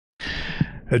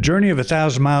A journey of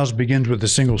 1,000 miles begins with a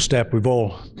single step. We've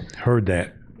all heard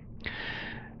that.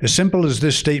 As simple as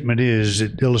this statement is,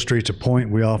 it illustrates a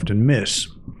point we often miss.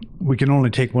 We can only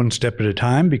take one step at a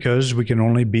time because we can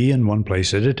only be in one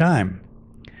place at a time.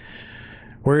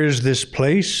 Where is this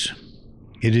place?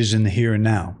 It is in the here and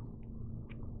now.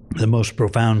 The most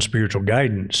profound spiritual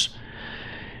guidance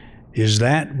is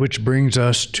that which brings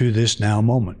us to this now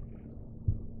moment.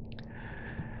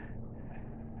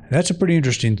 That's a pretty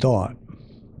interesting thought.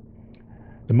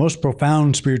 The most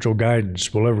profound spiritual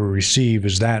guidance we'll ever receive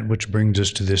is that which brings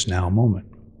us to this now moment.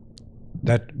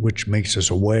 That which makes us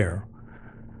aware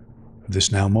of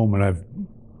this now moment. I've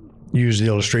used the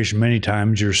illustration many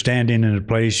times. You're standing in a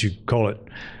place, you call it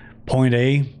point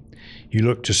A. You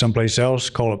look to someplace else,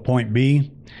 call it point B.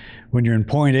 When you're in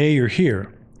point A, you're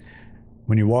here.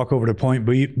 When you walk over to point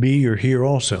B, you're here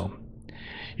also.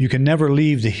 You can never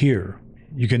leave the here.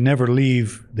 You can never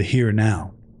leave the here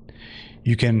now.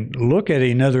 You can look at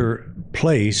another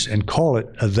place and call it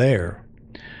a there.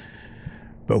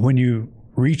 But when you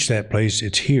reach that place,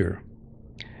 it's here.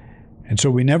 And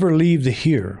so we never leave the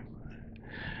here.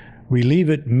 We leave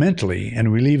it mentally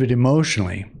and we leave it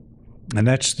emotionally. And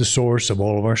that's the source of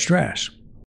all of our stress.